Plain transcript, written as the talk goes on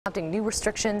Adopting new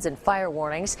restrictions and fire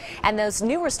warnings, and those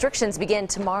new restrictions begin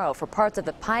tomorrow for parts of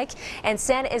the Pike and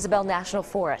San Isabel National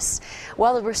Forests.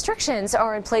 While the restrictions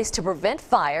are in place to prevent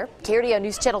fire, KRDO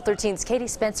News Channel 13's Katie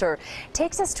Spencer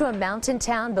takes us to a mountain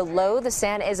town below the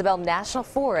San Isabel National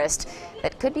Forest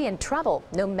that could be in trouble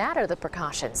no matter the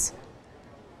precautions.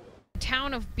 The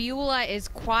town of Beulah is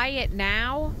quiet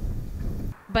now,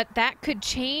 but that could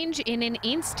change in an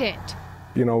instant.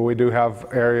 You know, we do have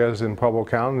areas in Pueblo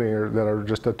County that are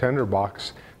just a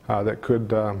tinderbox that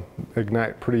could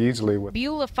ignite pretty easily.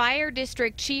 Beulah Fire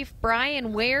District Chief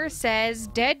Brian Ware says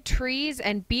dead trees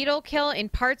and beetle kill in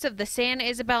parts of the San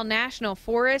Isabel National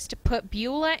Forest put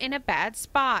Beulah in a bad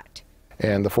spot.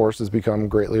 And the forest has become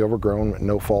greatly overgrown,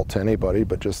 no fault to anybody,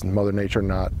 but just Mother Nature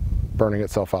not burning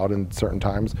itself out in certain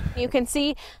times. You can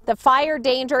see the fire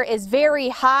danger is very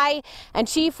high, and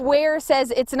Chief Ware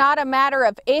says it's not a matter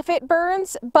of if it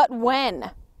burns, but when.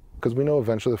 Because we know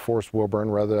eventually the forest will burn,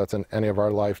 whether that's in any of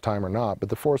our lifetime or not, but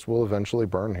the forest will eventually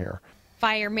burn here.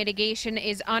 Fire mitigation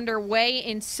is underway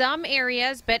in some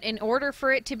areas, but in order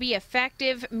for it to be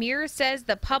effective, Mears says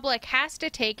the public has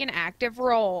to take an active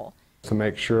role. To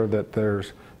make sure that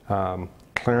there's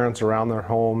clearance around their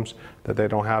homes, that they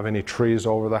don't have any trees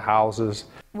over the houses.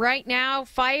 Right now,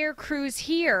 fire crews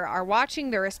here are watching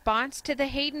the response to the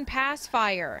Hayden Pass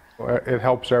fire. It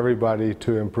helps everybody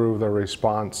to improve their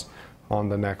response on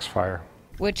the next fire,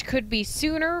 which could be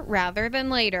sooner rather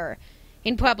than later.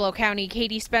 In Pueblo County,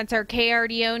 Katie Spencer,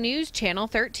 KRDO News Channel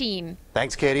 13.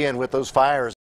 Thanks, Katie. And with those fires,